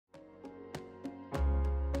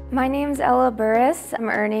My name's Burrus. I'm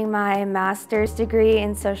earning my master's degree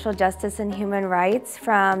in social justice and human rights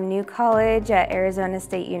from New College at Arizona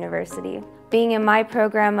State University. Being in my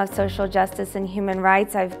program of social justice and human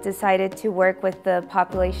rights, I've decided to work with the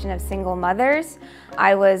population of single mothers.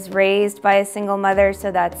 I was raised by a single mother,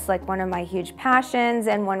 so that's like one of my huge passions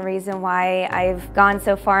and one reason why I've gone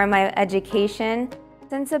so far in my education.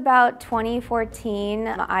 Since about 2014,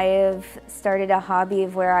 I have started a hobby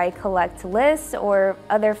of where I collect lists or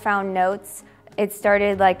other found notes. It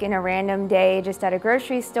started like in a random day just at a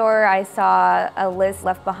grocery store. I saw a list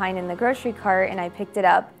left behind in the grocery cart and I picked it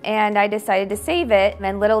up and I decided to save it.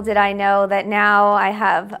 And little did I know that now I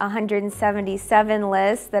have 177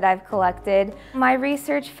 lists that I've collected. My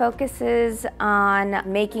research focuses on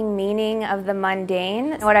making meaning of the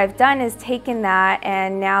mundane. What I've done is taken that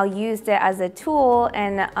and now used it as a tool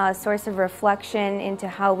and a source of reflection into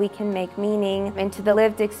how we can make meaning into the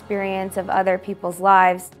lived experience of other people's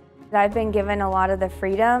lives. I've been given a lot of the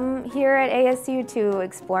freedom here at ASU to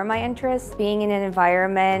explore my interests. Being in an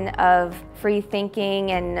environment of free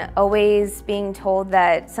thinking and always being told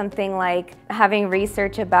that something like having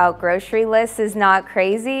research about grocery lists is not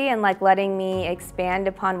crazy and like letting me expand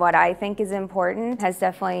upon what I think is important has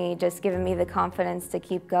definitely just given me the confidence to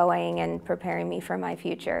keep going and preparing me for my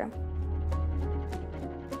future.